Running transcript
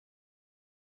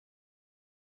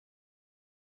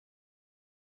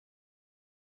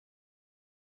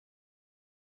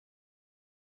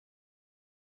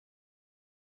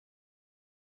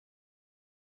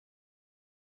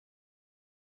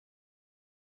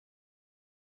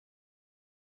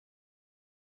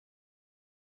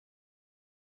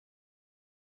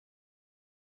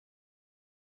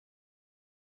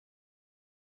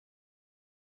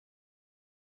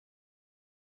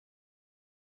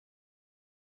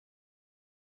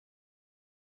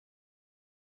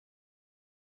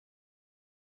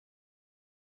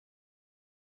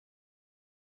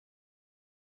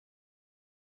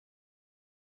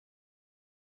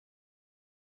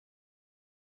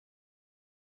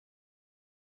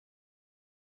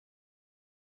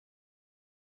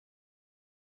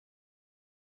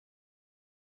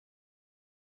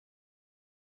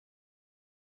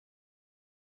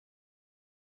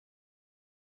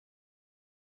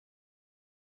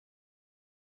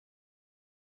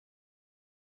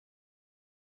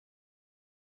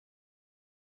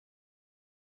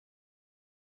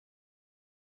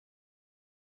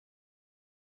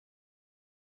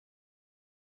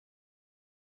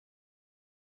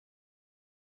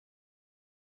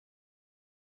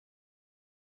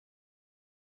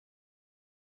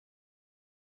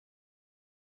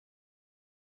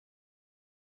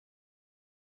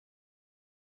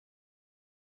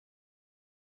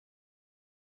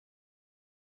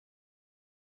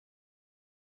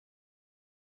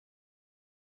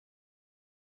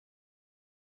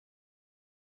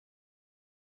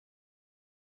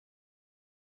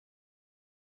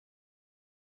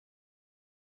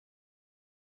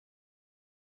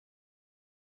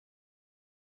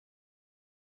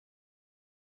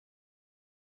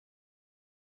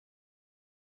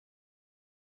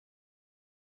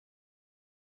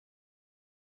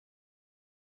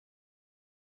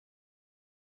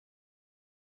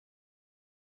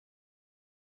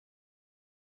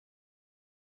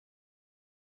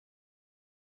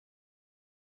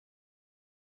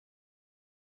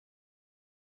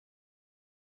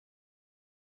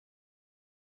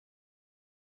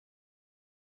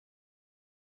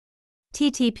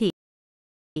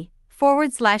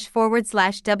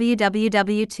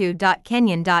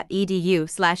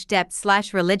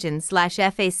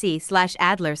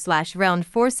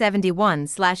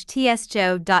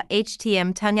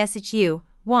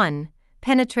1.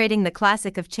 Penetrating the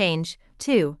Classic of Change.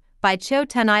 2. By Cho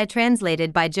Tunai,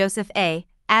 translated by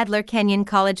Adler. Kenyon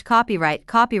College. Copyright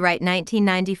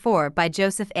 1994 by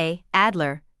Joseph A.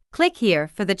 Adler. Click here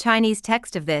for the Chinese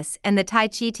text of this and the Tai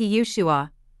Chi Tu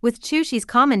Shua, with Chushi's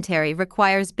commentary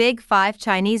requires Big 5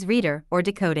 Chinese reader or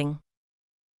decoding.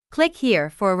 Click here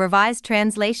for a revised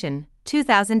translation,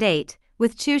 2008,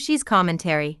 with Chushi's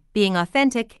commentary, Being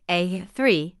Authentic,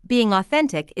 A3. Being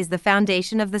authentic is the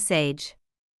foundation of the sage.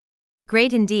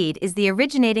 Great indeed is the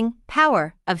originating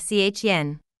power of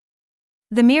Chien.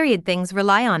 The myriad things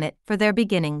rely on it for their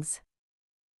beginnings.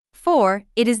 4.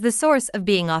 It is the source of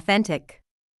being authentic.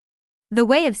 The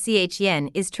way of Chien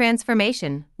is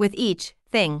transformation, with each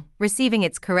thing receiving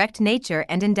its correct nature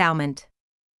and endowment.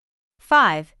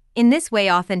 5. In this way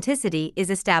authenticity is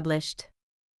established.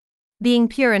 Being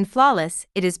pure and flawless,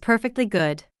 it is perfectly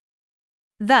good.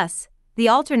 Thus, the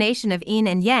alternation of yin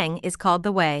and yang is called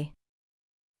the way.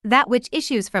 That which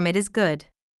issues from it is good.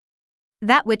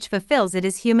 That which fulfills it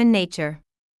is human nature.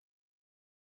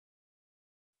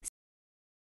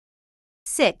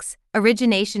 6.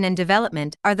 Origination and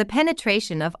development are the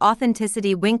penetration of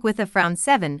authenticity. Wink with a frown.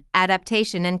 7.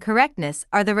 Adaptation and correctness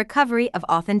are the recovery of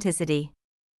authenticity.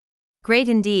 Great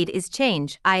indeed is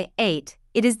change. 8.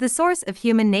 It is the source of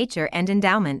human nature and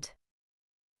endowment.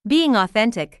 Being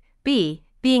authentic.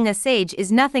 Being a sage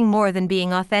is nothing more than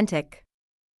being authentic.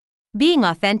 Being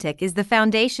authentic is the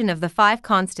foundation of the 5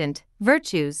 constant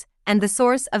virtues and the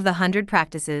source of the 100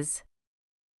 practices.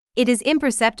 It is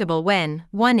imperceptible when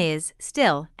one is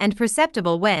still and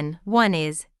perceptible when one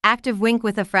is active. Wink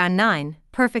with a frown. 9.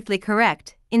 Perfectly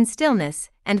correct in stillness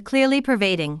and clearly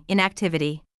pervading in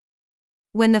activity.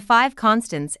 When the 5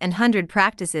 constants and 100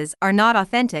 practices are not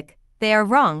authentic, they are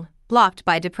wrong, blocked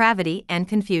by depravity and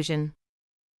confusion.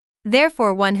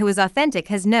 Therefore, one who is authentic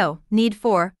has no need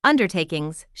for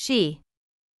undertakings.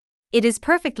 It is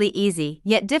perfectly easy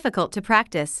yet difficult to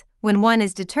practice. When one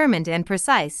is determined and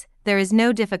precise, there is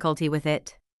no difficulty with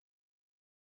it.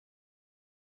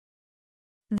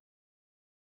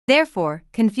 Therefore,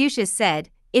 Confucius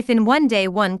said, if in one day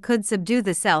one could subdue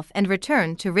the self and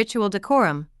return to ritual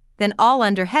decorum, then all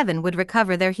under heaven would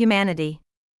recover their humanity.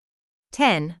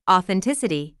 10.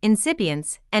 Authenticity,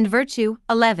 incipience, and virtue.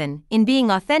 11. In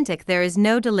being authentic there is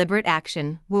no deliberate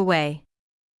action. Wu Wei.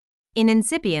 In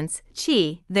incipience,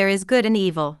 qi, there is good and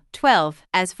evil. 12.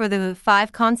 As for the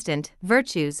 5 constant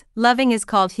virtues, loving is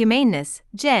called humaneness,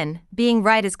 zhen, being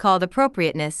right is called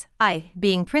appropriateness, I,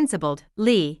 being principled,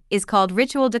 li, is called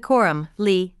ritual decorum,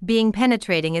 li, being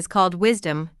penetrating is called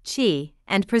wisdom, qi,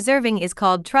 and preserving is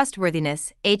called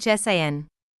trustworthiness, hsin.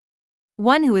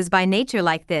 One who is by nature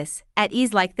like this, at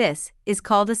ease like this, is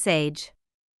called a sage.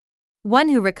 One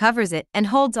who recovers it and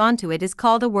holds on to it is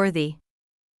called a worthy.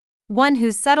 One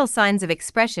whose subtle signs of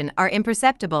expression are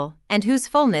imperceptible, and whose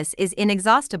fullness is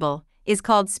inexhaustible, is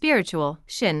called spiritual,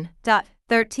 shin.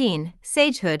 13.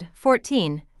 Sagehood.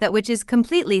 14. That which is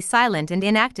completely silent and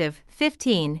inactive.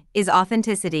 15. Is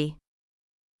authenticity.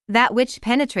 That which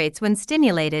penetrates when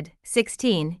stimulated.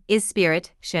 16. Is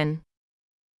spirit, shin.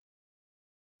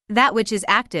 That which is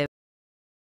active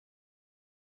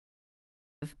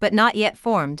but not yet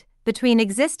formed, between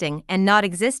existing and not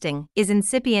existing, is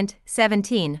incipient.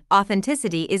 17.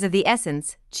 Authenticity is of the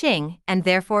essence, qing, and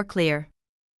therefore clear.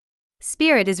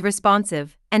 Spirit is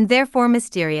responsive, and therefore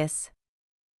mysterious.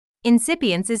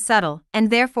 Incipience is subtle, and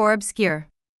therefore obscure.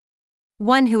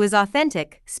 One who is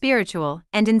authentic, spiritual,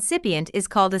 and incipient is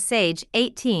called a sage.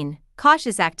 18.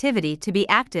 Cautious activity. To be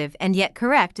active and yet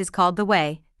correct is called the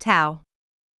way, tao.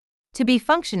 To be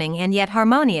functioning and yet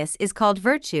harmonious is called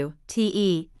virtue,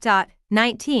 te.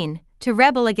 19. To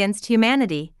rebel against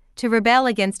humanity, to rebel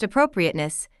against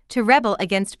appropriateness, to rebel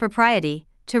against propriety,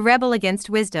 to rebel against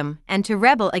wisdom, and to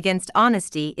rebel against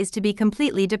honesty is to be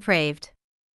completely depraved.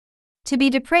 To be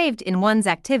depraved in one's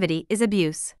activity is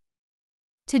abuse.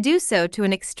 To do so to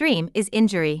an extreme is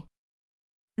injury.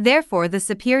 Therefore, the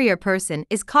superior person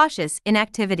is cautious in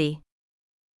activity.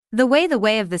 The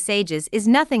way of the sages is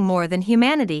nothing more than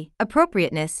humanity,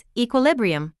 appropriateness,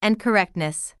 equilibrium, and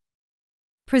correctness.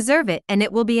 Preserve it and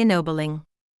it will be ennobling.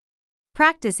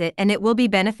 Practice it and it will be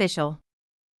beneficial.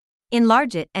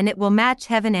 Enlarge it and it will match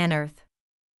heaven and earth.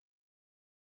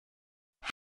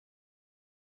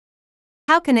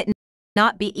 How can it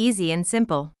not be easy and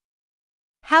simple?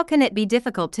 How can it be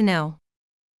difficult to know?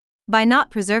 By not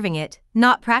preserving it,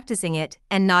 not practicing it,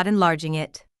 and not enlarging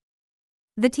it.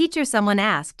 The teacher someone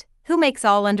asked, who makes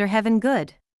all under heaven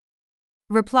good?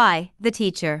 Reply, the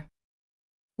teacher.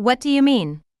 What do you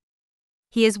mean?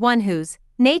 He is one whose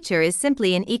nature is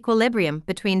simply an equilibrium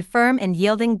between firm and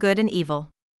yielding good and evil.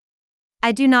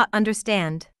 I do not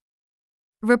understand.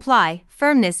 Reply,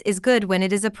 firmness is good when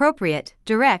it is appropriate,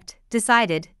 direct,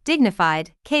 decided,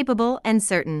 dignified, capable, and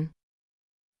certain.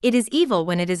 It is evil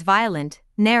when it is violent,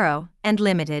 narrow, and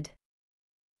limited.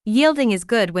 Yielding is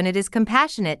good when it is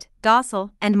compassionate,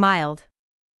 docile, and mild.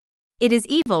 It is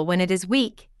evil when it is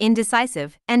weak,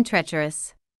 indecisive, and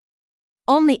treacherous.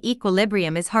 Only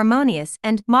equilibrium is harmonious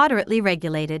and moderately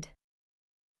regulated.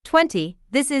 20.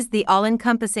 This is the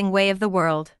all-encompassing way of the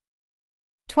world.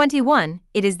 21.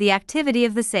 It is the activity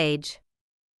of the sage.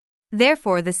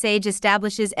 Therefore, the sage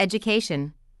establishes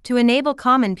education to enable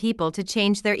common people to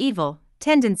change their evil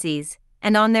tendencies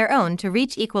and on their own to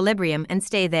reach equilibrium and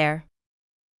stay there.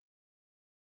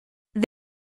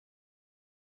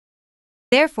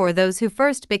 Therefore, those who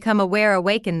first become aware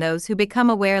awaken those who become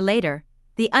aware later.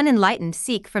 The unenlightened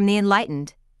seek from the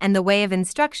enlightened, and the way of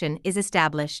instruction is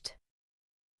established.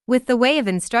 With the way of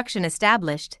instruction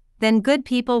established, then good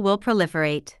people will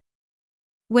proliferate.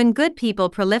 When good people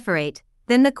proliferate,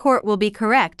 then the court will be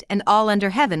correct and all under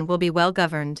heaven will be well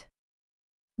governed.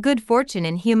 Good fortune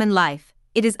in human life,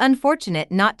 it is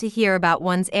unfortunate not to hear about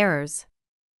one's errors.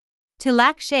 To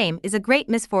lack shame is a great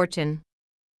misfortune.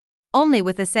 Only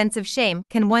with a sense of shame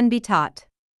can one be taught.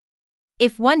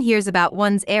 If one hears about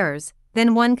one's errors,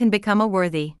 then one can become a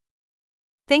worthy.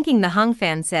 Thinking, the Hung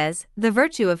Fan says, the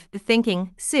virtue of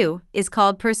thinking, Su, is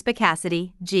called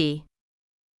perspicacity, G.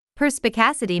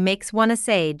 Perspicacity makes one a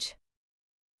sage.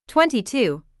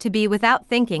 22. To be without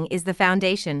thinking is the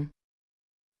foundation.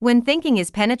 When thinking is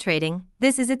penetrating,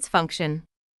 this is its function.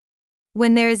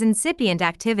 When there is incipient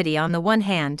activity on the one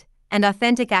hand, and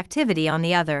authentic activity on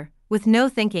the other, with no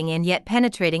thinking and yet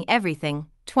penetrating everything,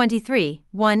 23.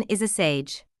 One is a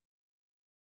sage.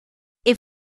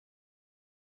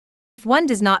 If one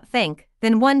does not think,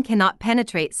 then one cannot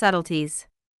penetrate subtleties.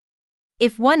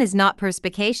 If one is not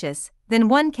perspicacious, then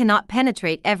one cannot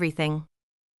penetrate everything.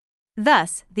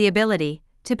 Thus, the ability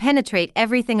to penetrate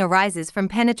everything arises from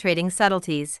penetrating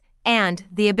subtleties, and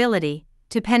the ability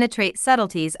to penetrate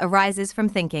subtleties arises from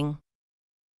thinking.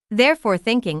 Therefore,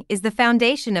 thinking is the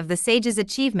foundation of the sage's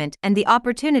achievement and the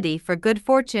opportunity for good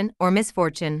fortune or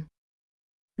misfortune.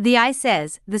 The I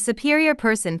says, the superior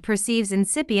person perceives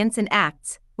incipients and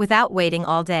acts, without waiting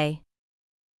all day.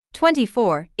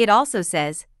 24. It also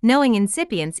says, knowing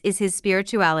incipients is his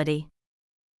spirituality.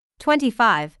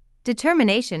 25.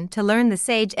 Determination to learn. The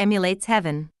sage emulates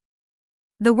heaven.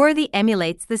 The worthy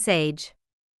emulates the sage.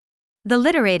 The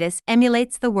literatus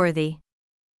emulates the worthy.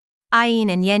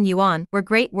 Ayin and Yen Yuan were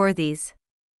great worthies.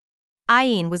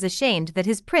 Ayin was ashamed that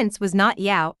his prince was not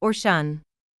Yao or Shun.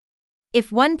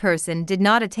 If one person did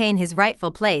not attain his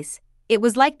rightful place, it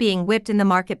was like being whipped in the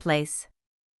marketplace.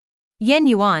 Yen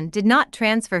Yuan did not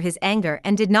transfer his anger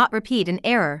and did not repeat an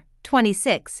error.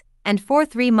 26. And for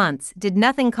 3 months did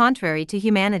nothing contrary to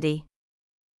humanity.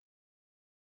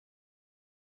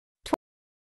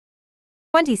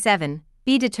 27.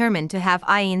 Be determined to have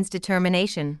Ayin's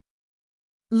determination.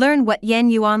 Learn what Yen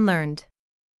Yuan learned.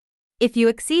 If you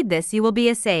exceed this, you will be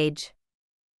a sage.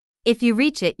 If you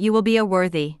reach it, you will be a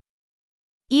worthy.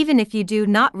 Even if you do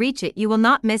not reach it, you will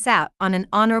not miss out on an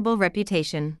honorable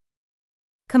reputation.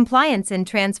 Compliance and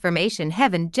transformation.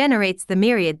 Heaven generates the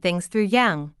myriad things through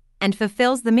Yang, and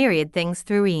fulfills the myriad things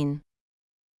through Yin.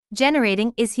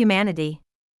 Generating is humanity.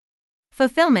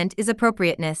 Fulfillment is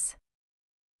appropriateness.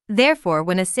 Therefore,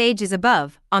 when a sage is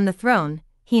above, on the throne,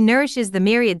 he nourishes the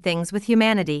myriad things with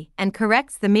humanity and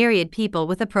corrects the myriad people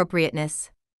with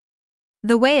appropriateness.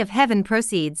 The way of heaven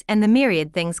proceeds and the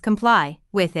myriad things comply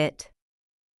with it.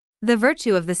 The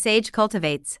virtue of the sage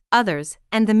cultivates others,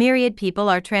 and the myriad people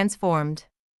are transformed.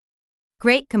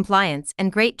 Great compliance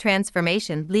and great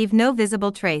transformation leave no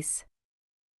visible trace.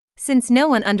 Since no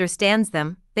one understands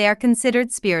them, they are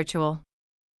considered spiritual.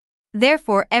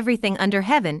 Therefore, everything under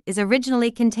heaven is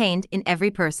originally contained in every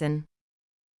person.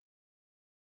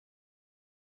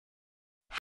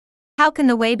 How can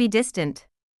the way be distant?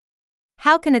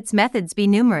 How can its methods be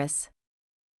numerous?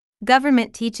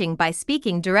 Government teaching by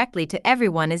speaking directly to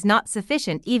everyone is not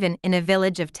sufficient even in a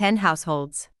village of 10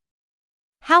 households.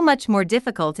 How much more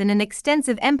difficult in an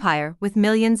extensive empire with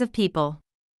millions of people?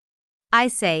 I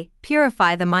say,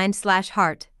 purify the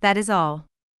mind/heart, that is all.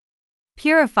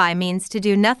 Purify means to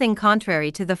do nothing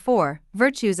contrary to the 4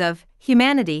 virtues of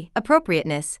humanity,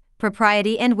 appropriateness,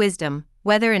 propriety, and wisdom,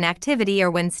 whether in activity or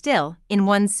when still, in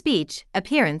one's speech,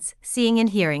 appearance, seeing, and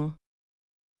hearing.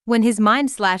 When his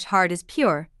mind/heart is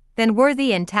pure, then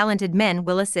worthy and talented men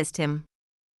will assist him.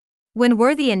 When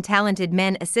worthy and talented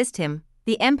men assist him,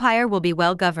 the empire will be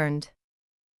well governed.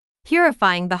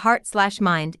 Purifying the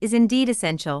heart/mind is indeed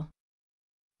essential.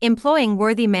 Employing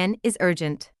worthy men is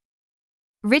urgent.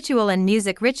 Ritual and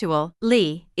music. Ritual,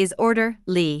 li, is order,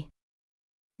 li.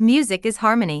 Music is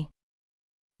harmony.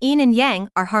 Yin and yang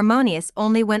are harmonious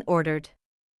only when ordered.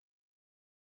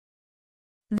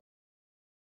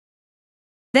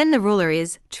 Then the ruler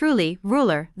is, truly,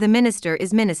 ruler, the minister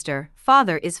is minister,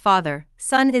 father is father,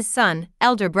 son is son,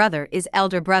 elder brother is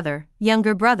elder brother,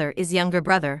 younger brother is younger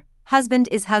brother, husband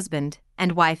is husband,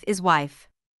 and wife is wife.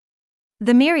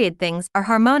 The myriad things are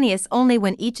harmonious only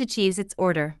when each achieves its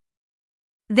order.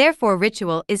 Therefore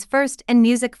ritual is first and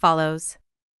music follows.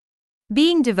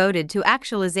 Being devoted to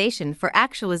actualization for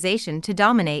actualization to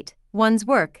dominate one's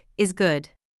work is good.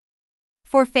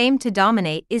 For fame to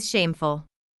dominate is shameful.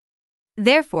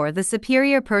 Therefore the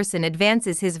superior person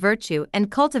advances his virtue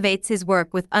and cultivates his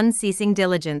work with unceasing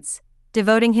diligence,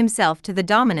 devoting himself to the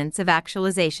dominance of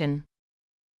actualization.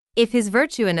 If his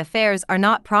virtue and affairs are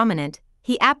not prominent,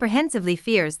 he apprehensively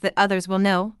fears that others will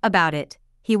know about it.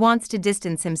 He wants to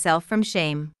distance himself from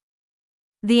shame.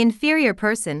 The inferior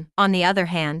person, on the other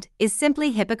hand, is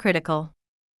simply hypocritical.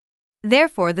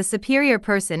 Therefore the superior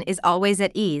person is always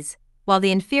at ease, while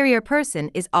the inferior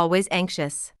person is always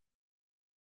anxious.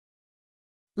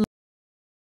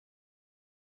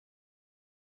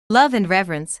 Love and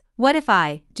reverence. What if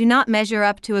I do not measure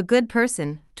up to a good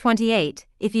person? 28.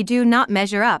 If you do not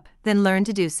measure up, then learn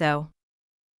to do so.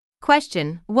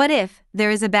 Question. What if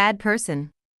there is a bad person?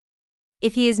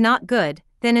 If he is not good,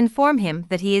 then inform him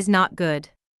that he is not good.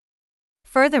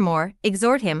 Furthermore,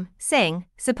 exhort him, saying,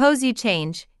 suppose you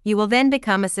change, you will then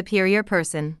become a superior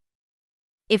person.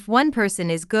 If one person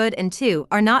is good and two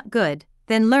are not good,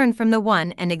 then learn from the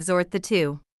one and exhort the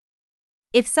two.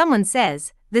 If someone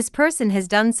says, this person has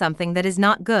done something that is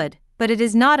not good, but it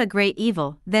is not a great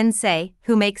evil, then say,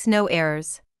 who makes no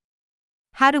errors.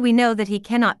 How do we know that he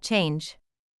cannot change?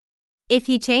 If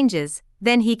he changes,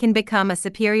 then he can become a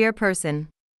superior person.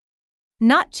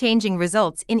 Not changing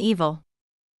results in evil.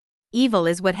 Evil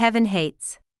is what heaven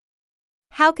hates.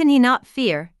 How can he not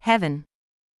fear heaven?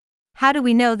 How do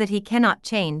we know that he cannot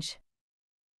change?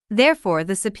 Therefore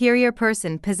the superior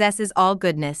person possesses all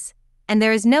goodness, and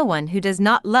there is no one who does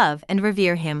not love and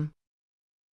revere him.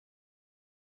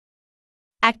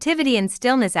 Activity and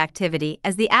stillness. Activity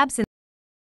as the absence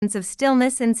of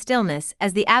stillness and stillness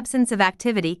as the absence of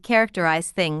activity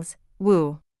characterize things,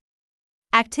 wu.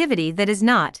 Activity that is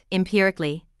not,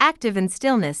 empirically, active and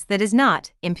stillness that is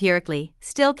not, empirically,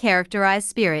 still characterize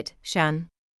spirit, shun.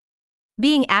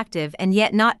 Being active and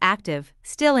yet not active,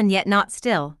 still and yet not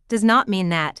still, does not mean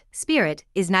that spirit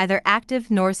is neither active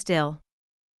nor still.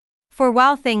 For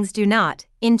while things do not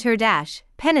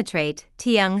penetrate,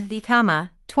 tiang vikama,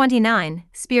 29,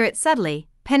 spirit subtly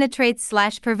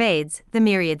penetrates/pervades the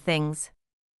myriad things.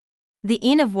 The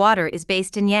yin of water is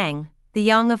based in yang, the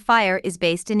yang of fire is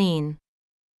based in yin.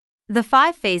 The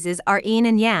five phases are yin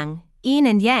and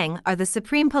yang are the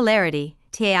supreme polarity,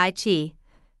 tai chi.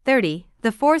 30,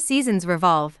 the four seasons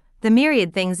revolve, the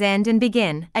myriad things end and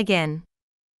begin again.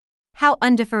 How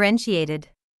undifferentiated!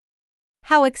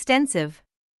 How extensive!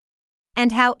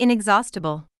 And how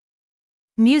inexhaustible!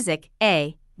 Music.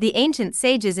 A. The ancient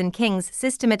sages and kings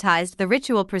systematized the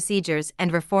ritual procedures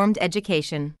and reformed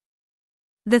education.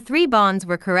 The 3 bonds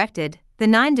were corrected, the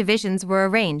 9 divisions were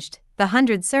arranged, the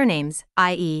 100 surnames,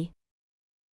 i.e.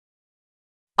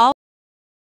 all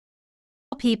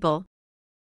people,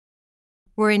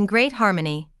 were in great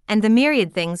harmony, and the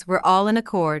myriad things were all in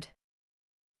accord.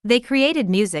 They created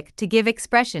music to give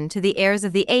expression to the airs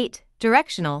of the 8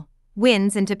 directional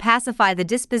winds and to pacify the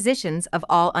dispositions of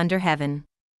all under heaven.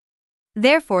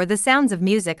 Therefore the sounds of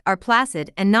music are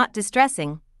placid and not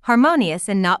distressing, harmonious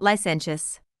and not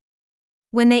licentious.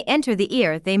 When they enter the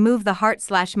ear they move the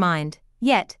heart/mind,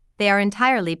 yet they are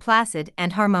entirely placid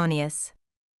and harmonious.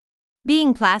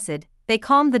 Being placid, they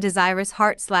calm the desirous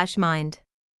heart/mind.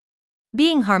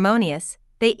 Being harmonious,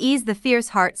 they ease the fierce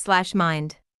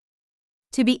heart/mind.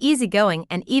 To be easygoing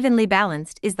and evenly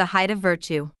balanced is the height of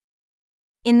virtue.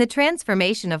 In the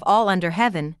transformation of all under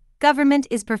heaven, government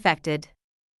is perfected.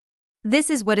 This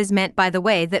is what is meant by the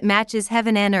way that matches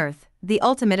heaven and earth, the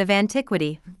ultimate of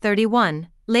antiquity. 31.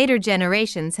 Later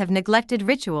generations have neglected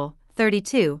ritual.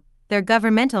 32. Their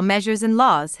governmental measures and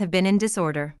laws have been in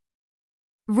disorder.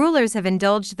 Rulers have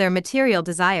indulged their material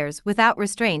desires without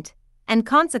restraint, and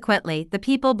consequently the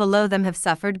people below them have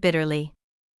suffered bitterly.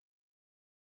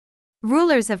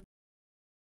 Rulers have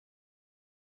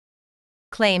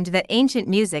claimed that ancient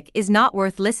music is not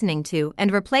worth listening to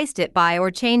and replaced it by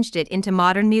or changed it into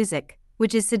modern music,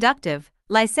 which is seductive,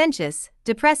 licentious,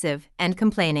 depressive, and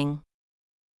complaining.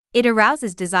 It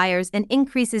arouses desires and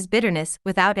increases bitterness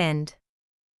without end.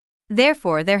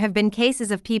 Therefore, there have been cases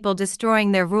of people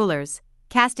destroying their rulers,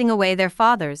 casting away their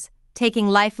fathers, taking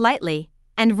life lightly,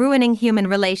 and ruining human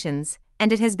relations,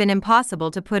 and it has been impossible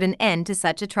to put an end to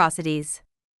such atrocities.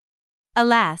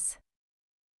 Alas!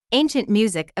 Ancient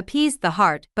music appeased the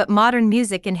heart, but modern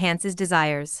music enhances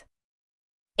desires.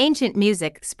 Ancient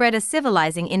music spread a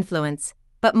civilizing influence,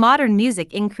 but modern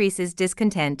music increases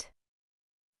discontent.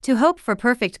 To hope for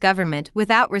perfect government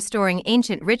without restoring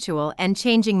ancient ritual and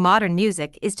changing modern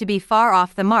music is to be far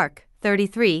off the mark.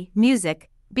 33. Music.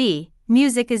 B.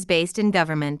 Music is based in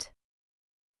government.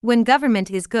 When government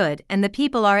is good and the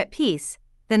people are at peace,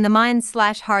 then the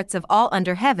minds/hearts of all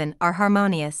under heaven are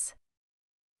harmonious.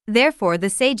 Therefore,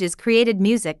 the sages created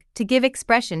music to give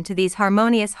expression to these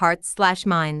harmonious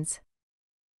hearts/minds.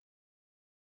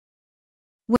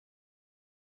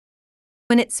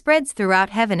 When it spreads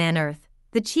throughout heaven and earth,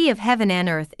 the chi of heaven and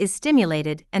earth is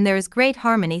stimulated and there is great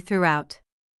harmony throughout.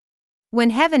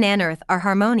 When heaven and earth are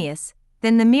harmonious,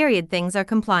 then the myriad things are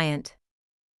compliant.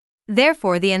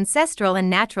 Therefore, the ancestral and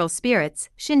natural spirits,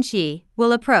 Shin-chi,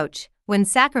 will approach, when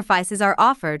sacrifices are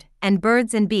offered, and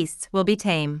birds and beasts will be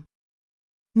tame.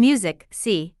 Music.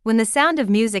 C. When the sound of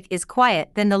music is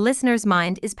quiet, then the listener's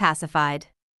mind is pacified.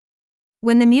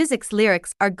 When the music's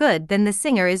lyrics are good, then the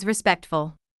singer is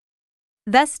respectful.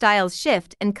 Thus styles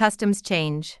shift and customs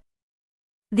change.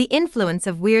 The influence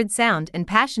of weird sound and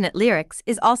passionate lyrics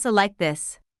is also like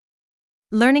this.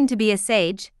 Learning to be a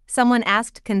sage, someone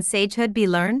asked, can sagehood be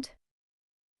learned?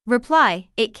 Reply,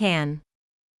 it can.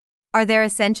 Are there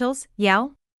essentials,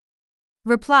 Yao?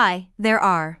 Reply, there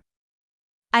are.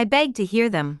 I beg to hear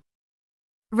them.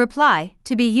 Reply,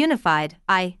 to be unified,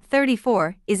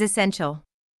 34, is essential.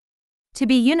 To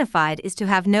be unified is to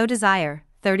have no desire,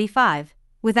 35.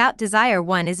 Without desire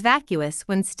one is vacuous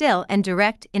when still and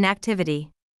direct in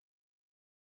activity.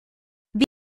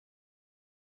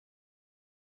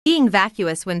 Being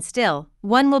vacuous when still,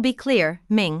 one will be clear,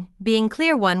 Ming. Being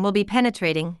clear one will be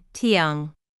penetrating,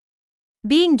 Tiang.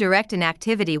 Being direct in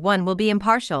activity one will be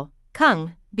impartial,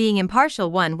 Kung. Being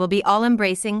impartial one will be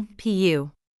all-embracing,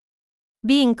 Pu.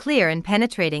 Being clear and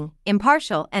penetrating,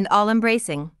 impartial and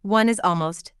all-embracing, one is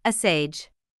almost a sage.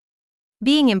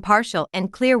 Being impartial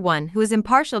and clear one who is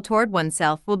impartial toward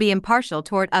oneself will be impartial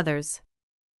toward others.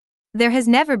 There has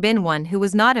never been one who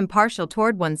was not impartial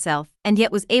toward oneself and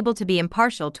yet was able to be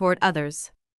impartial toward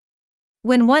others.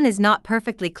 When one is not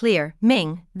perfectly clear,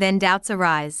 Ming, then doubts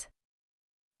arise.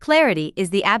 Clarity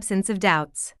is the absence of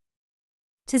doubts.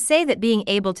 To say that being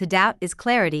able to doubt is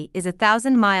clarity is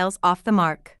 1,000 miles off the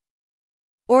mark.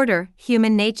 Order,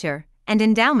 human nature, and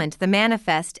endowment the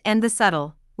manifest and the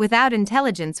subtle. Without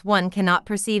intelligence one cannot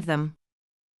perceive them.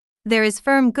 There is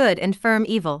firm good and firm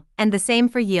evil, and the same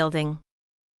for yielding.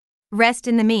 Rest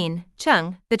in the mean,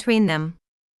 chung, between them.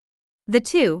 The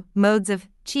two modes of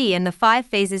chi and the 5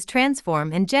 phases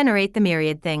transform and generate the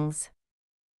myriad things.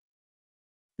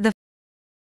 The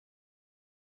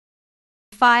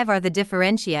 5 are the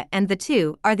differentia and the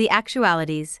 2 are the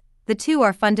actualities. The 2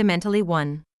 are fundamentally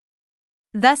one.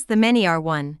 Thus the many are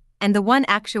one, and the one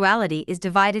actuality is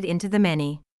divided into the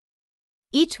many.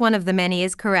 Each one of the many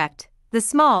is correct, the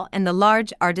small and the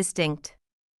large are distinct.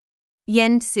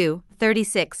 Yen Tzu,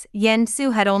 36. Yen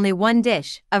Tzu had only one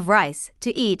dish of rice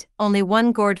to eat, only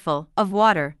one gourdful of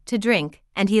water to drink,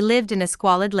 and he lived in a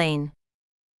squalid lane.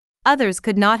 Others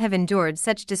could not have endured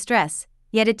such distress,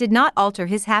 yet it did not alter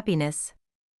his happiness.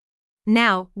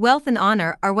 Now, wealth and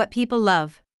honor are what people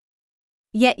love.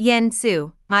 Yet Yen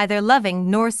Tzu, neither loving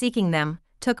nor seeking them,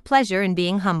 took pleasure in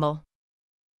being humble.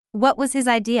 What was his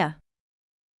idea?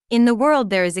 In the world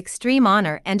there is extreme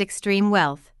honor and extreme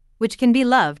wealth, which can be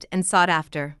loved and sought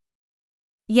after.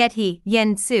 Yet he,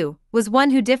 Yen Tzu, was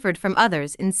one who differed from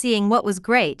others in seeing what was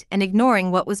great and ignoring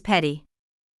what was petty.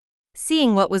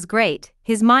 Seeing what was great,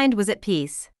 his mind was at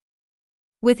peace.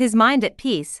 With his mind at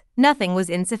peace, nothing was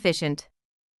insufficient.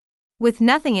 With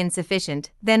nothing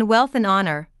insufficient, then wealth and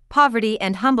honor, poverty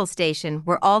and humble station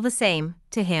were all the same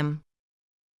to him.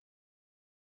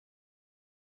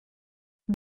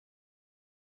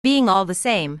 Being all the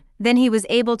same, then he was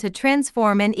able to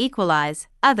transform and equalize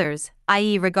others,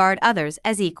 i.e. regard others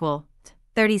as equal.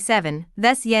 37.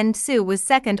 Thus Yen Tzu was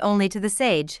second only to the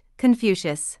sage,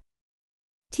 Confucius.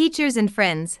 Teachers and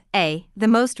friends, A. The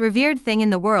most revered thing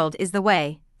in the world is the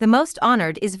way, the most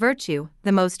honored is virtue,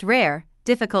 the most rare,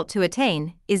 difficult to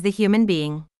attain, is the human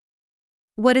being.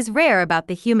 What is rare about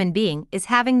the human being is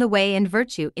having the way and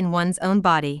virtue in one's own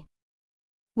body.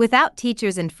 Without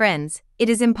teachers and friends, it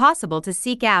is impossible to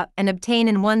seek out and obtain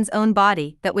in one's own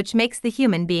body that which makes the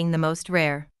human being the most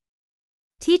rare.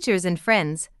 Teachers and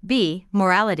friends, b.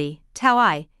 Morality,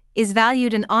 Taoai, is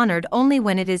valued and honored only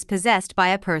when it is possessed by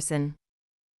a person.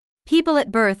 People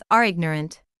at birth are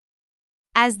ignorant.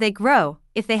 As they grow,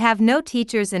 if they have no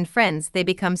teachers and friends, they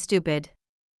become stupid.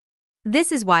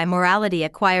 This is why morality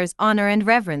acquires honor and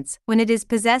reverence when it is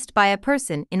possessed by a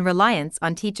person in reliance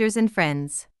on teachers and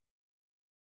friends.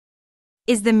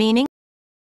 Is the meaning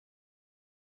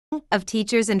of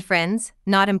teachers and friends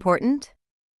not important?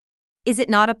 Is it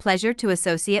not a pleasure to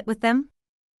associate with them?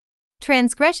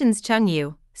 Transgressions. Chung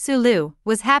Yu, Sulu,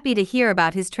 was happy to hear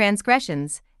about his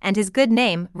transgressions, and his good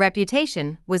name,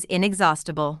 reputation, was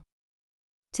inexhaustible.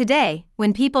 Today,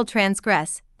 when people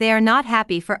transgress, they are not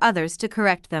happy for others to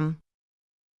correct them.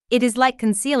 It is like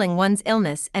concealing one's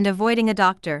illness and avoiding a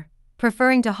doctor,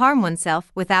 preferring to harm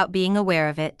oneself without being aware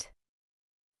of it.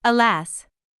 Alas!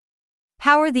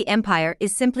 Power. The empire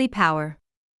is simply power.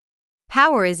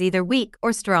 Power is either weak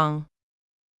or strong.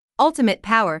 Ultimate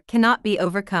power cannot be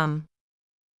overcome.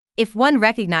 If one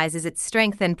recognizes its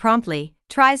strength and promptly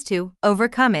tries to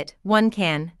overcome it, one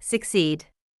can succeed.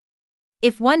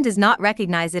 If one does not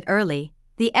recognize it early,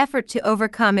 the effort to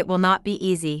overcome it will not be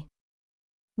easy.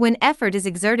 When effort is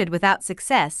exerted without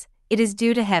success, it is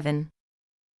due to heaven.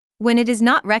 When it is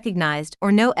not recognized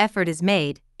or no effort is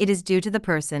made, it is due to the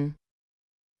person.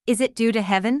 Is it due to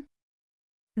heaven?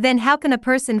 Then how can a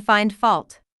person find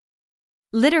fault?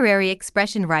 Literary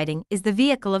expression writing is the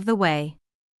vehicle of the way.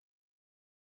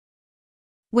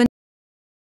 When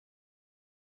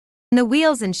the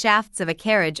wheels and shafts of a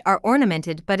carriage are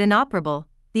ornamented but inoperable,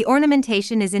 the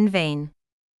ornamentation is in vain.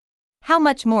 How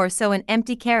much more so an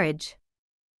empty carriage?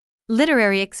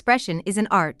 Literary expression is an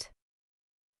art.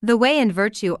 The way and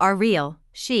virtue are real,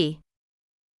 she.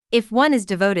 If one is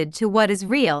devoted to what is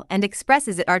real and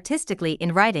expresses it artistically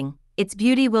in writing, its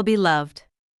beauty will be loved.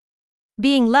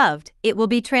 Being loved, it will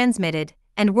be transmitted,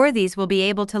 and worthies will be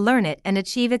able to learn it and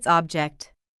achieve its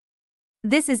object.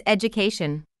 This is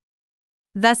education.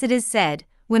 Thus it is said,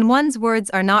 when one's words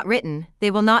are not written,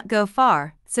 they will not go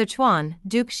far. Sichuan,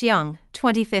 Duke Xiang,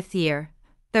 25th year,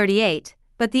 38.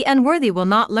 But the unworthy will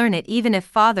not learn it even if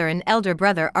father and elder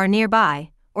brother are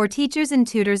nearby, or teachers and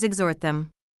tutors exhort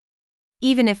them.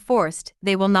 Even if forced,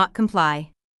 they will not comply.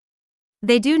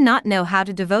 They do not know how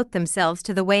to devote themselves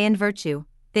to the way and virtue.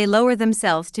 They lower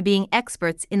themselves to being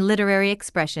experts in literary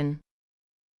expression.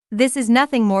 This is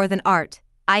nothing more than art,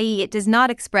 i.e., it does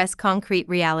not express concrete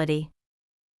reality.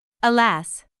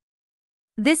 Alas!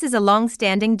 This is a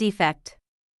long-standing defect.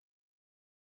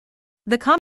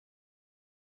 The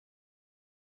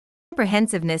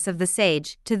comprehensiveness of the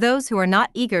sage. To those who are not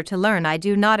eager to learn, I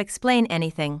do not explain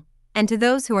anything, and to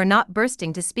those who are not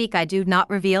bursting to speak, I do not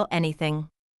reveal anything.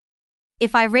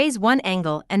 If I raise one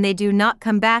angle and they do not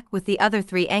come back with the other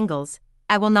 3 angles,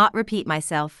 I will not repeat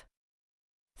myself.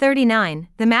 39.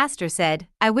 The Master said,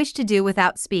 I wish to do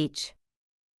without speech.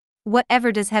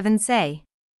 Whatever does heaven say?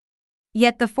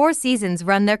 Yet the 4 seasons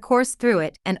run their course through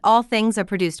it, and all things are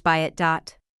produced by it.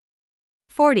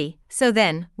 40. So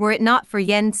then, were it not for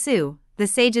Yen Tzu, the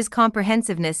sage's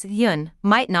comprehensiveness, Yun,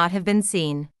 might not have been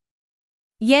seen.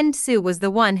 Yen Tzu was the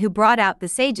one who brought out the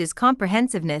sage's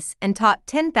comprehensiveness and taught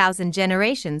 10,000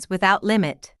 generations without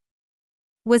limit.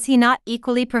 Was he not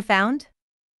equally profound?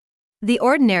 The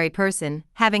ordinary person,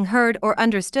 having heard or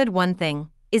understood one thing,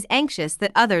 is anxious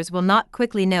that others will not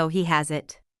quickly know he has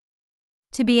it.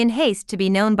 To be in haste to be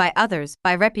known by others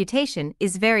by reputation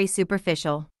is very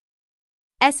superficial.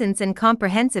 Essence and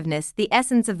comprehensiveness. The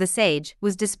essence of the sage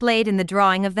was displayed in the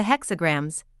drawing of the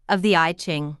hexagrams of the I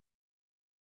Ching.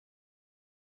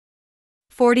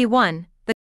 41.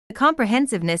 The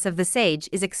comprehensiveness of the sage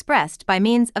is expressed by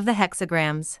means of the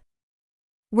hexagrams.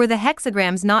 Were the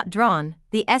hexagrams not drawn,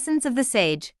 the essence of the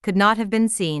sage could not have been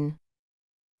seen.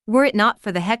 Were it not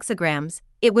for the hexagrams,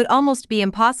 it would almost be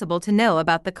impossible to know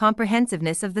about the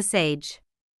comprehensiveness of the sage.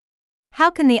 How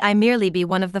can the I merely be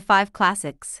one of the 5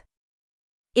 classics?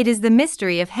 It is the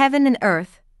mystery of heaven and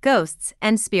earth, ghosts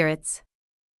and spirits.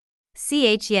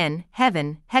 Chen,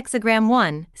 heaven, hexagram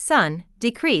 1, sun,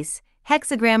 decrease,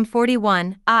 hexagram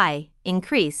 41, I,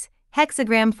 increase,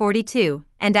 hexagram 42,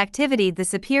 and activity. The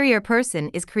superior person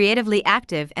is creatively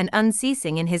active and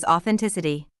unceasing in his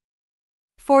authenticity.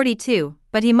 42,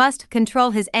 but he must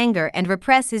control his anger and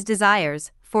repress his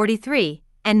desires. 43,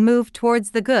 and move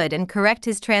towards the good and correct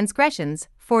his transgressions.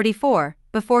 44,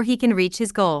 before he can reach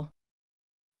his goal.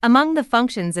 Among the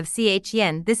functions of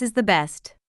Chen, this is the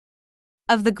best.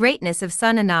 Of the greatness of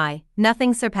sun and I,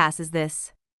 nothing surpasses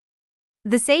this.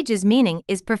 The sage's meaning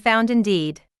is profound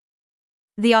indeed.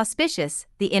 The auspicious,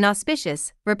 the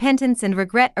inauspicious, repentance and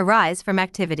regret arise from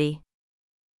activity.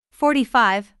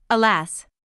 45. Alas!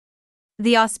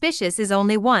 The auspicious is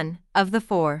only one of the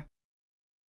four.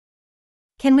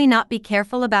 Can we not be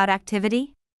careful about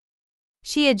activity?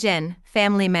 Shia Jin,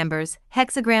 family members,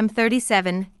 hexagram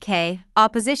 37, K,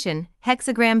 opposition,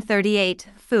 hexagram 38,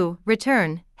 Fu,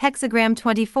 return, hexagram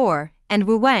 24, and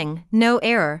Wu Wang, no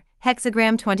error,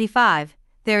 hexagram 25.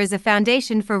 There is a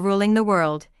foundation for ruling the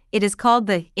world. It is called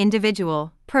the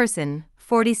individual, person.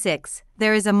 46.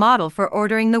 There is a model for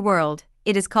ordering the world.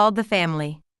 It is called the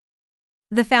family.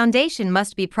 The foundation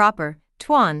must be proper.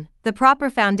 Tuan, the proper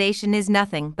foundation is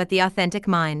nothing but the authentic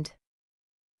mind.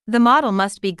 The model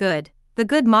must be good. The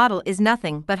good model is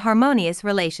nothing but harmonious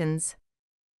relations.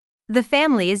 The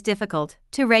family is difficult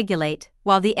to regulate,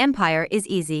 while the empire is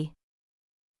easy.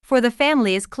 For the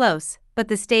family is close, but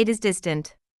the state is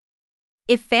distant.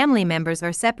 If family members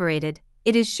are separated,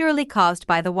 it is surely caused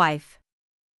by the wife.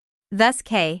 Thus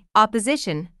K,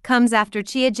 opposition, comes after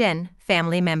Chia-Jen,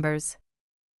 family members.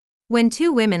 When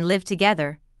two women live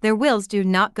together, their wills do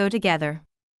not go together.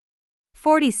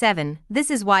 47.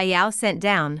 This is why Yao sent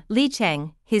down Li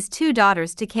Cheng, his two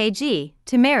daughters to Kg,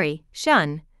 to marry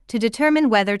Shun, to determine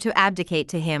whether to abdicate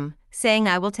to him, saying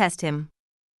I will test him.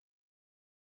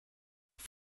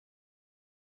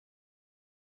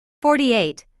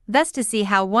 48. Thus to see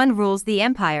how one rules the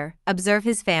empire, observe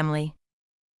his family.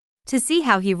 To see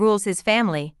how he rules his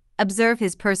family, observe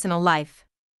his personal life.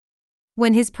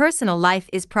 When his personal life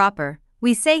is proper,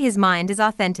 we say his mind is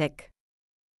authentic.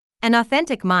 An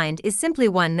authentic mind is simply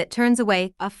one that turns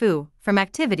away afu from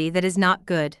activity that is not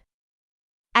good.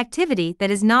 Activity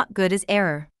that is not good is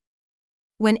error.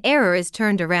 When error is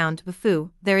turned around afu,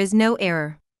 there is no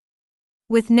error.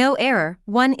 With no error,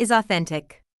 one is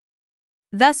authentic.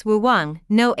 Thus Wu Wang,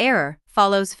 no error,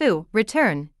 follows Fu,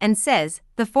 return, and says,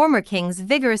 the former kings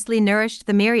vigorously nourished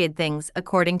the myriad things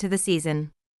according to the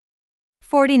season.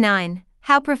 49.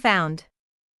 How profound!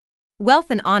 Wealth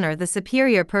and honor. The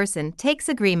superior person takes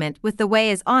agreement with the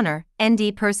way as honor,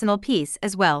 nd personal peace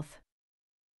as wealth.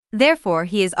 Therefore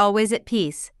he is always at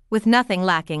peace, with nothing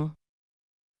lacking.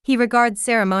 He regards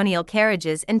ceremonial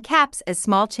carriages and caps as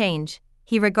small change,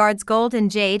 he regards gold and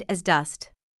jade as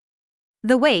dust.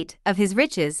 The weight of his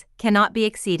riches cannot be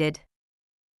exceeded.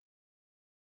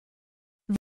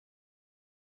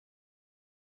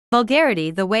 Vulgarity.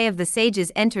 The way of the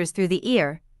sages enters through the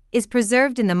ear, is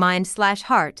preserved in the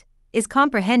mind/heart, is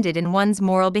comprehended in one's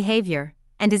moral behavior,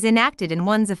 and is enacted in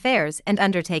one's affairs and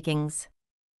undertakings.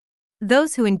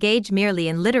 Those who engage merely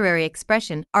in literary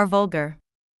expression are vulgar.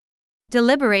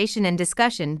 Deliberation and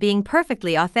discussion being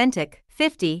perfectly authentic.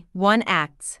 50. One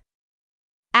acts.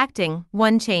 Acting,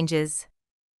 one changes.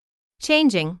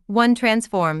 Changing, one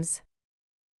transforms.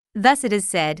 Thus it is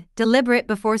said, deliberate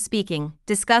before speaking,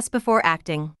 discuss before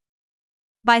acting.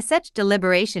 By such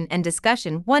deliberation and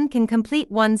discussion one can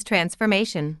complete one's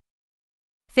transformation.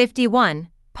 51.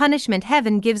 Punishment.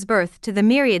 Heaven gives birth to the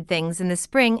myriad things in the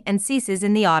spring and ceases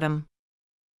in the autumn.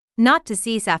 Not to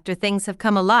cease after things have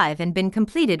come alive and been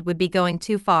completed would be going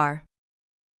too far.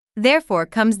 Therefore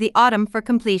comes the autumn for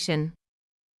completion.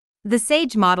 The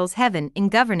sage models heaven in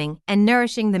governing and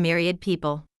nourishing the myriad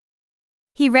people.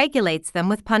 He regulates them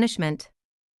with punishment.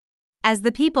 As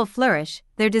the people flourish,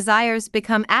 their desires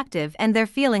become active and their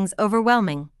feelings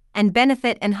overwhelming, and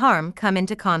benefit and harm come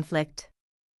into conflict.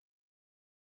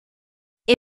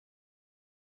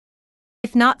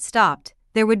 If not stopped,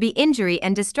 there would be injury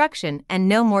and destruction and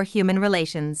no more human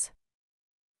relations.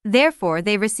 Therefore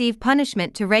they receive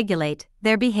punishment to regulate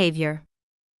their behavior.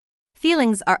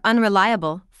 Feelings are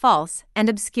unreliable, false, and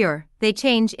obscure, they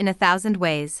change in 1,000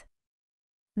 ways.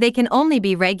 They can only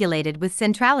be regulated with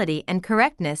centrality and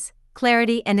correctness,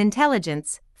 clarity and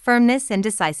intelligence, firmness and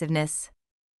decisiveness.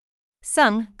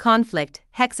 Sung, conflict,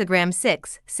 hexagram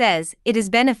 6, says, it is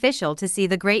beneficial to see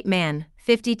the great man.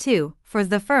 52, for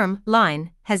the firm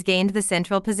line has gained the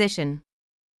central position.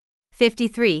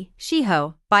 53,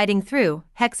 Shiho, biting through,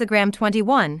 hexagram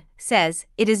 21, says,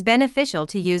 it is beneficial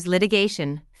to use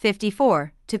litigation.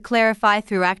 54, to clarify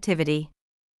through activity.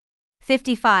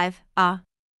 55,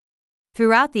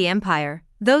 Throughout the empire,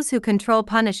 those who control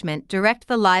punishment direct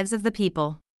the lives of the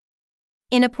people.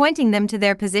 In appointing them to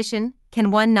their position,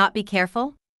 can one not be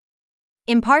careful?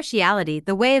 Impartiality.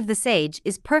 The way of the sage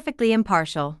is perfectly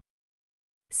impartial.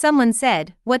 Someone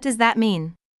said, what does that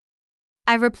mean?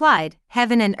 I replied,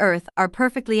 heaven and earth are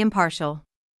perfectly impartial.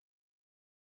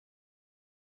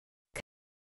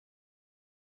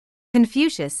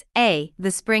 Confucius, A.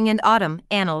 The Spring and Autumn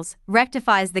Annals,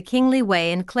 rectifies the kingly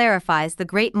way and clarifies the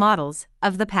great models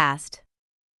of the past.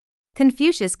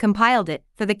 Confucius compiled it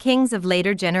for the kings of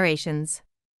later generations.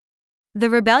 The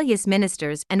rebellious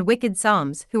ministers and wicked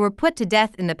psalms who were put to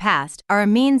death in the past are a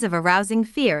means of arousing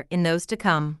fear in those to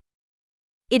come.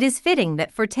 It is fitting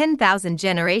that for 10,000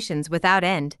 generations without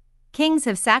end, kings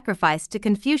have sacrificed to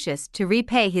Confucius to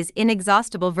repay his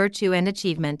inexhaustible virtue and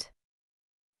achievement.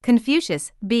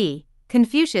 Confucius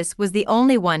was the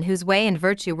only one whose way and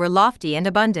virtue were lofty and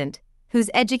abundant, whose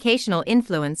educational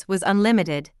influence was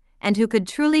unlimited, and who could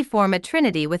truly form a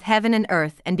trinity with heaven and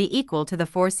earth and be equal to the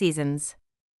four seasons.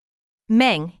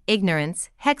 Meng, ignorance,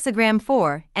 hexagram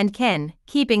 4, and Ken,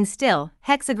 keeping still,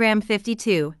 hexagram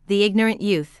 52, the ignorant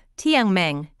youth, Tiang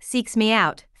Meng, seeks me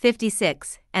out,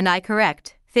 56, and I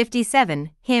correct,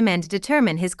 57, him and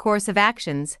determine his course of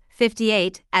actions,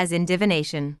 58, as in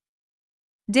divination.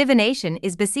 Divination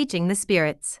is beseeching the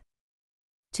spirits.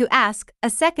 To ask a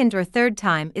second or third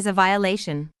time is a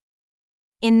violation.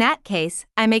 In that case,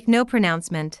 I make no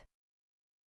pronouncement.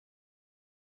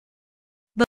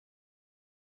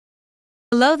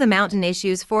 Below the mountain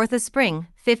issues forth a spring,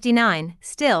 59,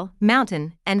 still,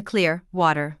 mountain, and clear,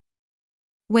 water.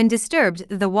 When disturbed,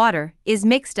 the water is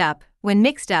mixed up, when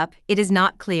mixed up, it is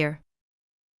not clear.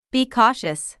 Be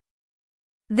cautious.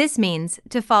 This means,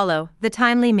 to follow, the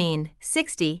timely mean,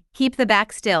 60, keep the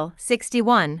back still,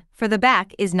 61, for the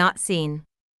back is not seen.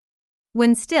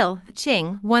 When still,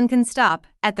 Qing, one can stop,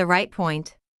 at the right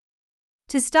point.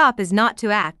 To stop is not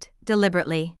to act,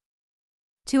 deliberately.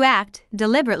 To act,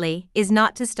 deliberately, is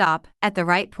not to stop, at the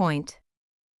right point.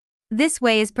 This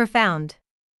way is profound.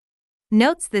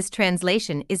 Notes: this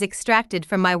translation is extracted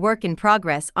from my work in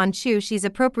progress on Chu Shi's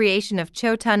appropriation of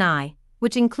Cho Tun Ai,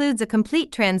 which includes a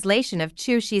complete translation of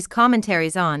Chu Shi's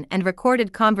commentaries on and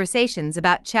recorded conversations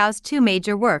about Chao's two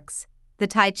major works, the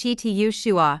Tai Chi Tu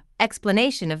Shua,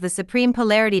 explanation of the Supreme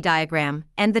Polarity Diagram,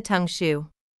 and the Tung Shu.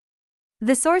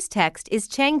 The source text is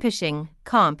Chang Pishing,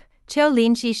 Comp. Cho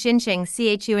Linshi Xinsheng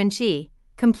Chun Chi,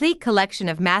 complete collection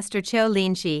of Master Cho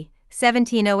Linshi,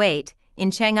 1708,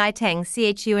 in Chang'ai Teng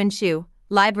Chun Shu,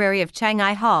 Library of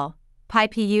Chang'ai Hall, Pai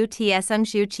Pu Tsung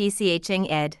Shu Chi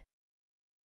Cheng ed.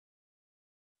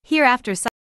 Hereafter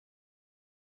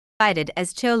cited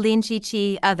as Cho Linshi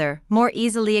Chi. Other, more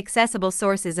easily accessible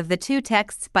sources of the two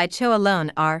texts by Cho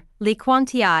alone are Li Kuang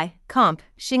Ti, Comp.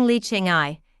 Xingli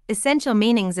Qing'ai, Essential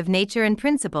Meanings of Nature and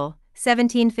Principle,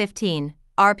 1715.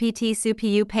 RPT Su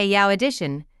Pei Yao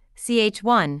edition,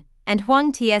 ch1, and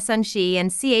Huang Tsung Shi and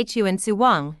Chun Su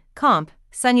Wang, Comp.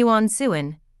 Sun Yuan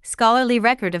Suan, Scholarly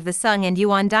Record of the Sung and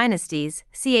Yuan Dynasties,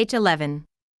 ch11.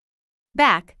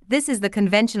 Back, this is the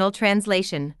conventional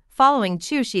translation, following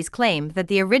Chu Shi's claim that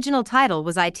the original title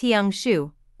was I Tiang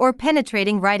Shu, or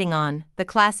Penetrating Writing on, the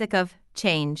Classic of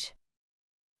Change.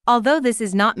 Although this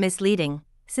is not misleading,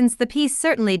 since the piece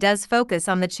certainly does focus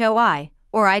on the Cho I,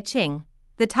 or I Ching,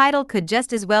 the title could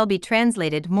just as well be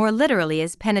translated more literally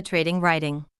as penetrating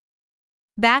writing.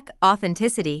 Back,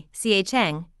 authenticity,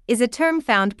 cheng, is a term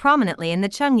found prominently in the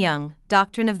Chungyang,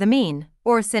 doctrine of the mean,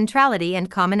 or centrality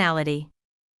and commonality.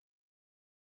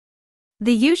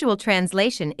 The usual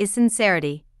translation is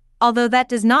sincerity, although that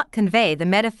does not convey the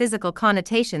metaphysical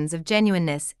connotations of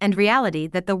genuineness and reality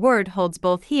that the word holds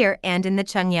both here and in the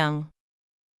Chungyang.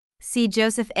 See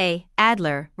Joseph A.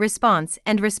 Adler, Response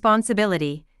and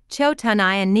Responsibility, Cho Tun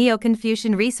Ai and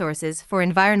Neo-Confucian Resources for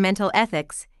Environmental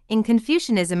Ethics, in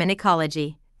Confucianism and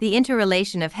Ecology, The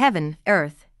Interrelation of Heaven,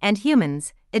 Earth, and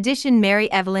Humans, edition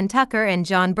Mary Evelyn Tucker and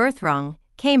John Berthrong,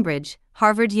 Cambridge,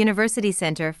 Harvard University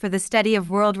Center for the Study of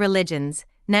World Religions,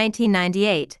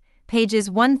 1998, pages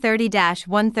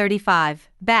 130-135,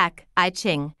 back, I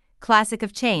Ching, Classic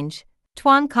of Change,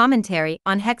 Tuan Commentary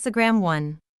on Hexagram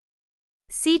 1.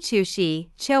 See Chu Shi,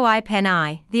 Cho I Pen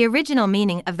I, The Original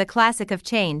Meaning of the Classic of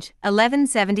Change,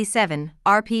 1177,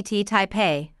 RPT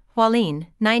Taipei, Hualin,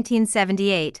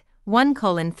 1978,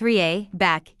 1:3a,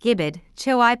 back, Gibbid,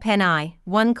 Cho I Pen I,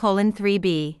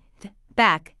 1:3b,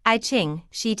 back, I Ching,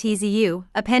 Shi Tzu,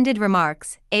 Appended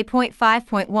Remarks,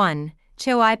 A.5.1,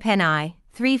 Cho I Pen I,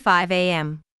 3:5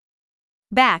 a.m.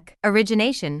 Back,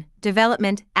 origination,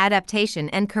 development, adaptation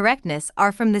and correctness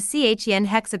are from the Chen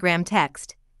hexagram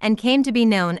text, and came to be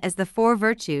known as the Four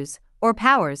Virtues, or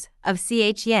Powers, of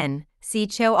Chen, see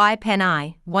Cho I Pen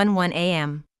I, 1:1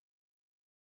 a.m.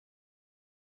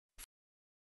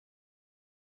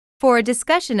 For a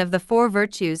discussion of the Four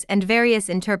Virtues and various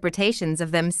interpretations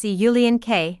of them, see Julian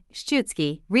K.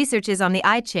 Schutzky, Researches on the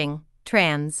I Ching,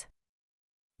 trans.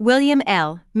 William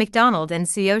L. McDonald and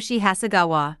Tsuyoshi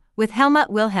Hasegawa, with Helmut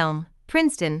Wilhelm,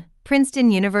 Princeton, Princeton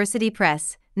University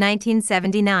Press,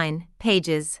 1979,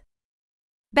 pages.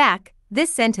 Back,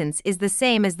 this sentence is the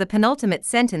same as the penultimate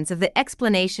sentence of the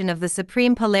explanation of the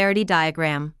Supreme Polarity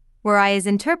Diagram, where I is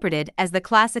interpreted as the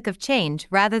classic of change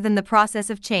rather than the process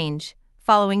of change,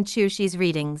 following Chu Shi's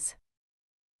readings.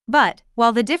 But,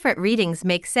 while the different readings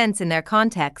make sense in their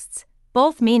contexts,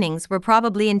 both meanings were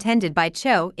probably intended by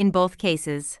Cho in both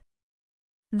cases.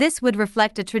 This would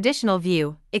reflect a traditional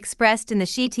view, expressed in the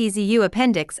Shi Tzu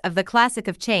appendix of the Classic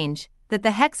of Change, that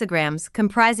the hexagrams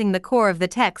comprising the core of the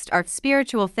text are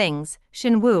spiritual things,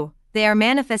 Shenwu. They are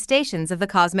manifestations of the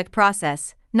cosmic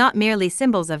process, not merely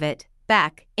symbols of it.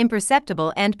 Back,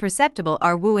 imperceptible and perceptible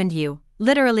are Wu and Yu,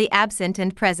 literally absent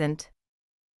and present.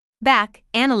 Back,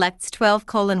 Analects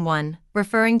 12:1,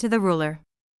 referring to the ruler.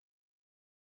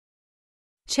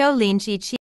 Cho Lin Chi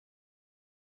Chi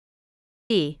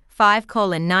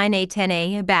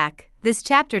 5:9a10a. Back, this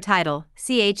chapter title,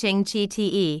 Ching Chi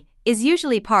Te, is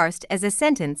usually parsed as a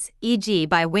sentence, e.g.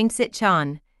 by Wingsit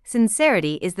Chan.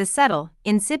 Sincerity is the subtle,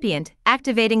 incipient,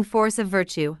 activating force of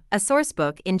virtue, a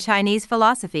sourcebook in Chinese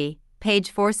philosophy, page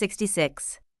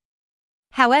 466.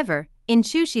 However, in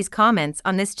Chu Shi's comments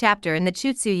on this chapter in the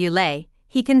Chutsu Yulei,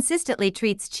 he consistently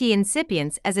treats qi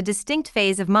incipience as a distinct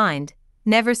phase of mind,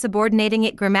 never subordinating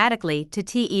it grammatically to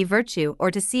te virtue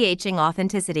or to ching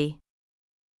authenticity.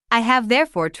 I have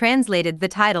therefore translated the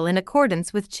title in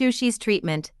accordance with Chu Shi's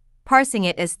treatment, parsing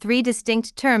it as three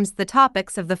distinct terms, the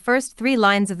topics of the first three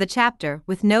lines of the chapter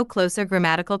with no closer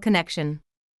grammatical connection.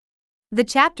 The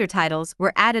chapter titles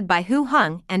were added by Hu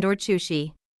Heng and or Chu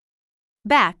Shi.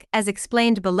 Back, as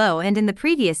explained below and in the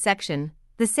previous section,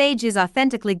 the sage is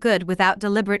authentically good without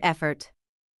deliberate effort.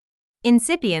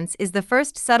 Incipience is the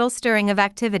first subtle stirring of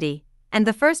activity, and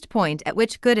the first point at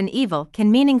which good and evil can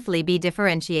meaningfully be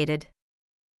differentiated.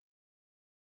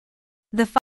 The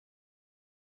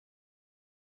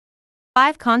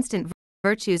five constant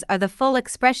virtues are the full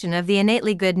expression of the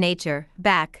innately good nature.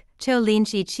 Back, Cho Lin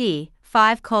Chi Chi,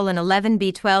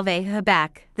 5:11b12a.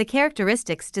 Back, the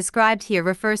characteristics described here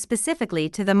refer specifically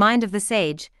to the mind of the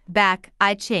sage. Back,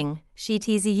 I Ching, Shi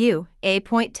Tzu,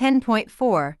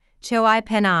 A.10.4, Cho I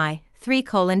Pen I,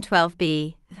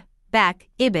 3:12b. Back,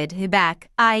 Ibid. Back,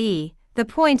 i.e., the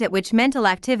point at which mental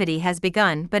activity has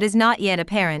begun but is not yet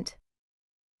apparent.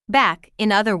 Back,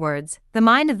 in other words, the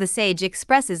mind of the sage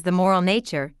expresses the moral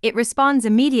nature, it responds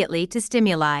immediately to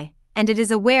stimuli, and it is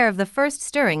aware of the first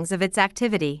stirrings of its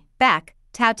activity. Back,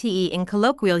 Tao Te in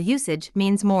colloquial usage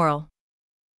means moral.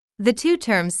 The two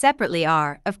terms separately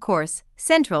are, of course,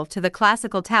 central to the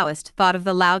classical Taoist thought of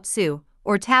the Lao Tzu,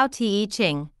 or Tao Te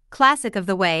Ching, classic of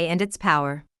the way and its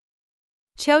power.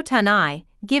 Cho Tun I,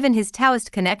 given his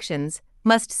Taoist connections,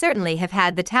 must certainly have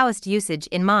had the Taoist usage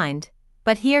in mind,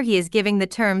 but here he is giving the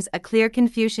terms a clear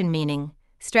Confucian meaning,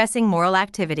 stressing moral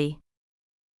activity.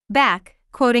 Back,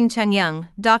 quoting Chung Yung,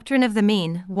 Doctrine of the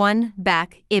Mean, 1,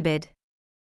 Back, Ibid.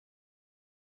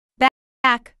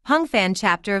 Back, Hongfan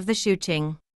chapter of the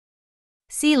Shuqing.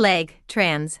 See Leg,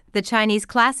 trans, The Chinese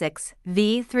Classics,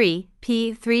 v. 3,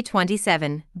 p.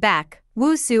 327, Back,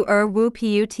 Wu Su Wu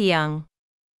Piu Tiang.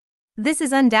 This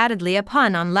is undoubtedly a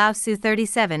pun on Lao Tzu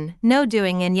 37, no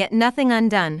doing and yet nothing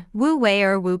undone, Wu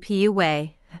Wei Wu Piu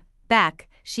Wei. Back,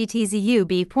 Shi Tzu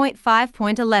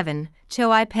B.5.11,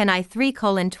 Cho I Pen I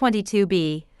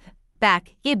 3:22b.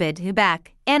 Back, Ibid.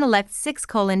 Back, Analects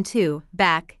 6:2,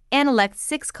 Back, Analects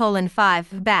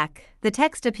 6:5. Back, the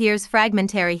text appears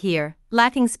fragmentary here,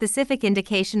 lacking specific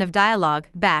indication of dialogue.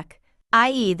 Back,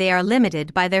 i.e. they are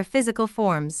limited by their physical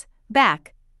forms.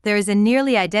 Back, there is a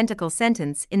nearly identical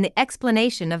sentence in the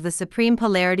explanation of the supreme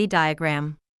polarity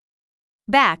diagram.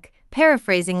 Back,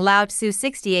 paraphrasing Lao Tzu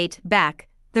 68. Back,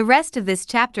 the rest of this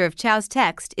chapter of Chao's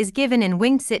text is given in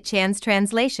Wingsit Chan's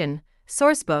translation,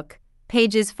 Sourcebook,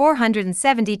 pages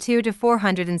 472 to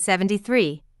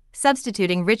 473,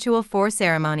 substituting ritual for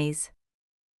ceremonies.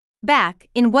 Back,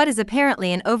 in what is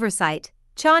apparently an oversight,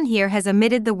 Chan here has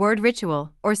omitted the word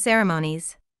ritual or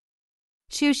ceremonies.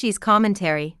 Chu Shi's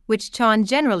commentary, which Chan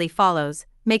generally follows,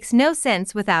 makes no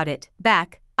sense without it.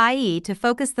 Back, i.e. to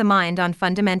focus the mind on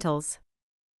fundamentals.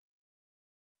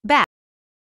 Back,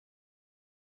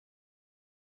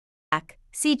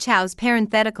 see Chao's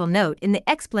parenthetical note in the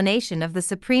explanation of the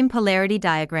supreme polarity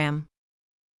diagram.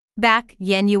 Back,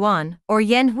 Yen Yuan, or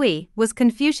Yen Hui, was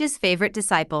Confucius' favorite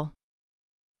disciple.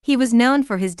 He was known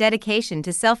for his dedication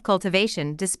to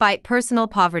self-cultivation despite personal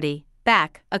poverty.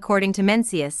 Back, according to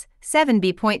Mencius,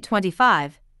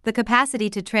 7b.25, the capacity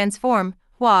to transform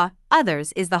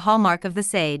others is the hallmark of the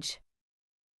sage.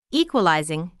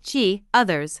 Equalizing,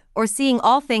 others, or seeing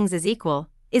all things as equal,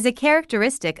 is a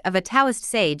characteristic of a Taoist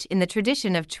sage in the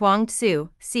tradition of Chuang Tzu,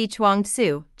 see Chuang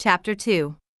Tzu, Chapter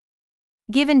 2.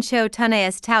 Given Cho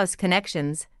Tunai's Taoist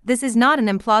connections, this is not an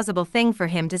implausible thing for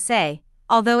him to say,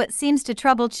 although it seems to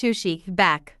trouble Chu Shi.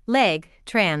 Back, Leg,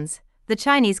 trans, The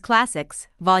Chinese Classics,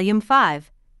 Volume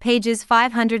 5, pages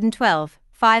 512,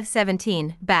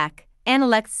 517, back,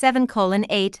 Analects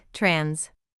 7:8, trans.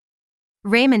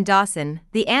 Raymond Dawson,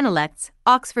 The Analects,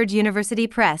 Oxford University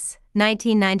Press,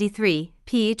 1993,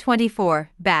 p. 24,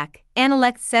 back,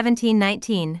 Analects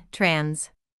 1719,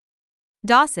 trans.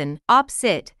 Dawson, Op.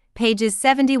 Cit., pages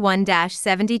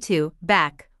 71-72,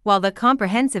 back. While the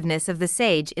comprehensiveness of the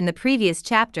sage in the previous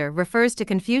chapter refers to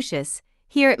Confucius,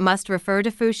 here it must refer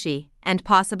to Fuxi, and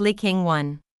possibly King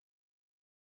Wen.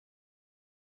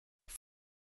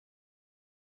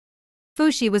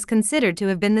 Fuxi was considered to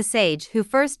have been the sage who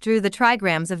first drew the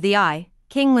trigrams of the eye.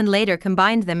 King Wen later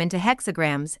combined them into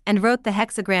hexagrams and wrote the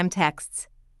hexagram texts,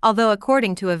 although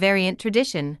according to a variant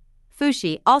tradition,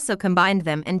 Fuxi also combined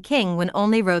them and King Wen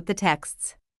only wrote the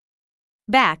texts.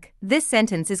 Back, this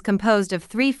sentence is composed of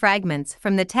 3 fragments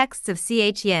from the texts of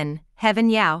Chen, Heaven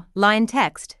Yao, line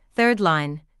text, 3rd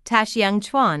line, Taxiang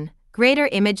Chuan, greater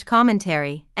image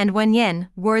commentary, and Wen Yen,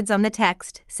 words on the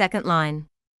text, 2nd line.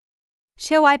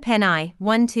 Choi Penai,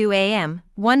 1:2 a.m.,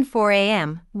 1:4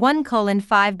 a.m.,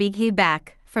 1:5 bg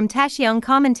back, from Taxiang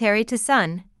commentary to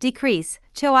Sun, decrease,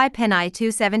 Choi Penai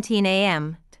 2:17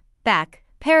 a.m., back,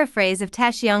 paraphrase of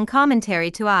Taxiang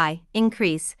commentary to I,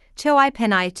 increase, Choi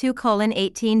Penai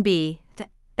 2:18b,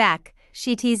 back,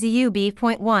 Shi Tzu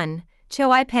b.1,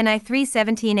 Choi Penai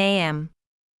 3:17 a.m.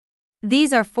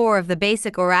 These are 4 of the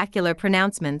basic oracular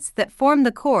pronouncements that form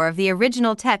the core of the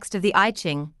original text of the I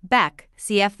Ching, back,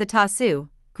 cf. the Tasu,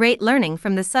 great learning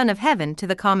from the Son of Heaven to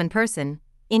the common person.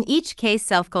 In each case,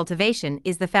 self-cultivation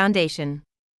is the foundation.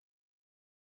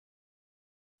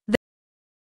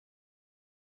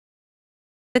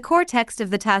 The core text of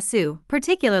the Tasu,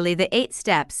 particularly the 8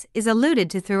 steps, is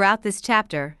alluded to throughout this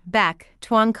chapter. Back,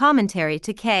 Tuan commentary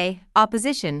to K,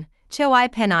 opposition, Choi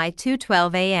Penai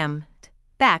 2:12 a.m.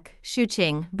 Back,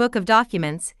 Shuqing, Book of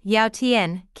Documents, Yao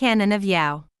Tian, Canon of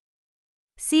Yao.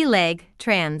 See leg,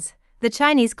 trans. The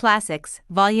Chinese Classics,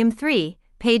 Volume 3,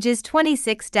 pages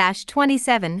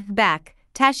 26-27, back,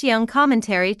 Taxiang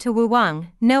commentary to Wu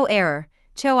Wang, no error,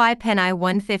 Choi Penai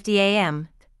 1:50 a.m.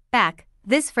 Back.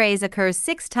 This phrase occurs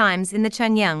 6 times in the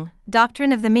Chunying,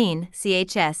 Doctrine of the Mean,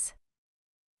 chs.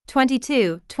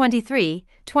 22, 23,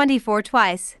 24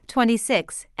 twice,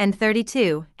 26, and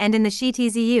 32, and in the Shi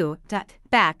Tzu,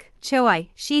 back, Choi,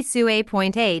 Shi Su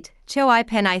A.8, Choi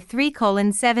Penai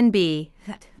 3:7b,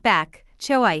 back,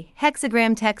 Choi,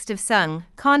 hexagram text of Sung,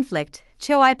 conflict,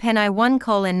 Choi Penai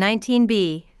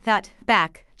 1:19b,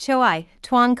 back, Choi,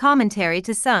 Tuan commentary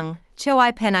to Sung,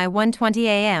 Choi Penai 1:20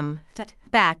 a.m.,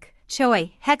 back,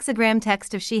 Choi, hexagram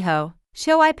text of Shiho,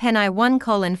 Choi Penai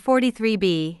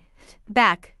 1:43b,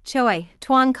 back, Choi,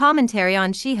 Tuan commentary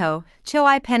on Shiho,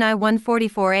 Choi Penai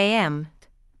 1:44 a.m.,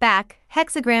 back,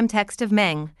 hexagram text of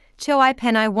Meng, Choi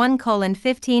Penai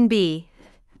 1:15b,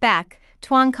 back,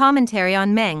 Tuan commentary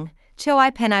on Meng, Choi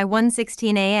Penai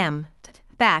 1:16 a.m.,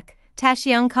 back,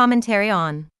 Taxiang commentary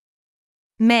on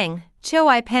Meng,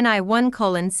 Choi Penai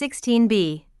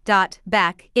 1:16b,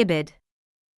 back, Ibid.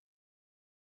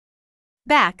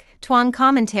 Back, Tuan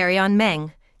commentary on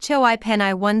Meng, Choi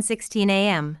Penai 1:16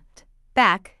 a.m.,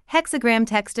 back, hexagram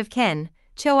text of Ken,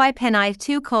 Choi Penai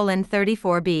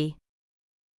 2:34b.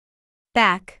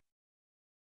 Back.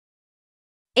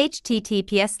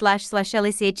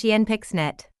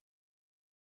 https://lichenpixnet.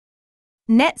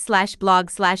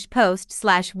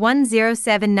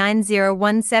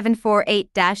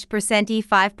 net/blog/post/10790174.8%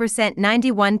 E5%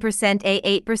 91%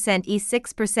 A8%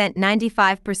 E6%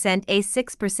 95%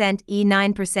 A6%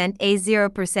 E9%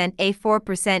 A0%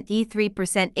 A4%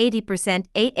 E3% 80%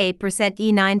 88%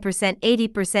 E9%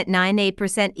 80%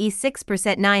 9%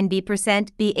 E6%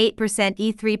 9B% B8%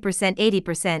 E3%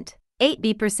 80%.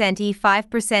 8B%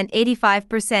 E5%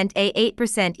 85%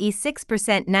 A8%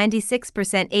 E6%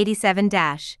 96%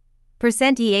 87%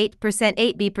 E8%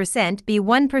 8B%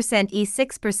 B1%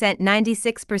 E6%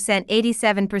 96%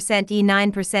 87%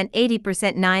 E9%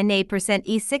 80% 9A%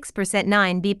 E6%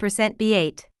 9B%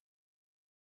 B8